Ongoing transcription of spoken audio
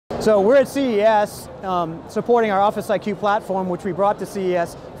So we're at CES supporting our OfficeIQ platform, which we brought to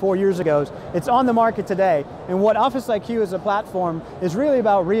CES 4 years ago. It's on the market today. And what OfficeIQ as a platform is really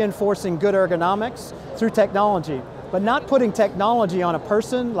about reinforcing good ergonomics through technology, but not putting technology on a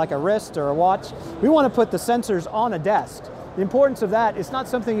person like a wrist or a watch. We want to put the sensors on a desk. The importance of that is not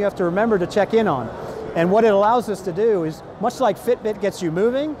something you have to remember to check in on. And what it allows us to do is, much like Fitbit gets you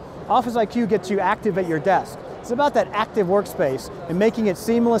moving, OfficeIQ gets you active at your desk. It's about that active workspace and making it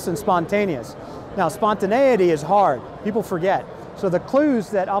seamless and spontaneous. Now, spontaneity is hard. People forget. So the clues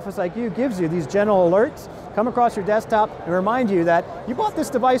that OfficeIQ gives you, these general alerts, come across your desktop and remind you that you bought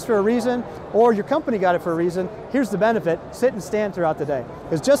this device for a reason, or your company got it for a reason. Here's the benefit: sit and stand throughout the day.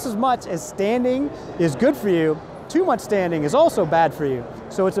 Because just as much as standing is good for you, too much standing is also bad for you.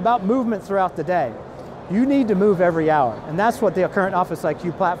 So it's about movement throughout the day. You need to move every hour, and that's what the current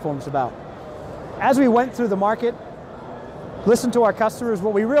OfficeIQ platform is about. As we went through the market, listened to our customers,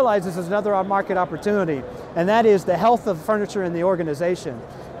 what we realized is there's another market opportunity, and that is the health of furniture in the organization.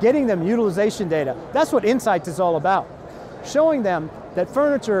 Getting them utilization data. That's what Insights is all about. Showing them that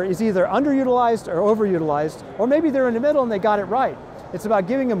furniture is either underutilized or overutilized, or maybe they're in the middle and they got it right. It's about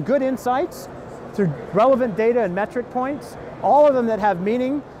giving them good insights through relevant data and metric points, all of them that have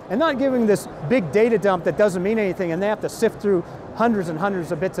meaning, and not giving this big data dump that doesn't mean anything and they have to sift through hundreds and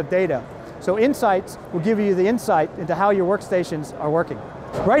hundreds of bits of data. So Insights will give you the insight into how your workstations are working.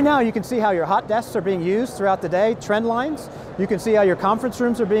 Right now you can see how your hot desks are being used throughout the day, trend lines. You can see how your conference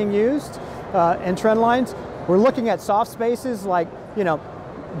rooms are being used and trend lines. We're looking at soft spaces like,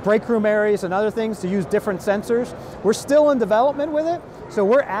 break room areas and other things to use different sensors. We're still in development with it, so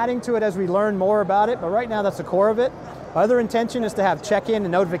we're adding to it as we learn more about it, but right now that's the core of it. Our other intention is to have check-in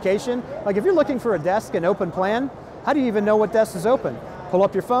and notification. Like if you're looking for a desk in open plan, how do you even know what desk is open? Pull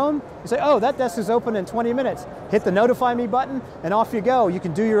up your phone, you say, oh, that desk is open in 20 minutes. Hit the notify me button, and off you go. You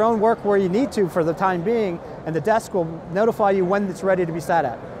can do your own work where you need to for the time being, and the desk will notify you when it's ready to be sat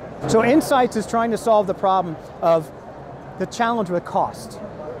at. So Insights is trying to solve the problem of the challenge with cost.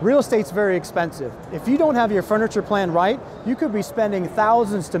 Real estate's very expensive. If you don't have your furniture plan right, you could be spending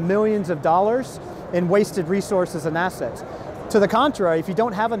thousands to millions of dollars in wasted resources and assets. To the contrary, if you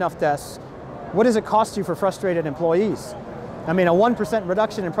don't have enough desks, what does it cost you for frustrated employees? I mean, a 1%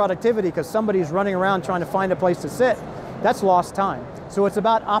 reduction in productivity because somebody's running around trying to find a place to sit, that's lost time. So it's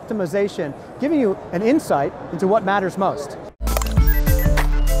about optimization, giving you an insight into what matters most.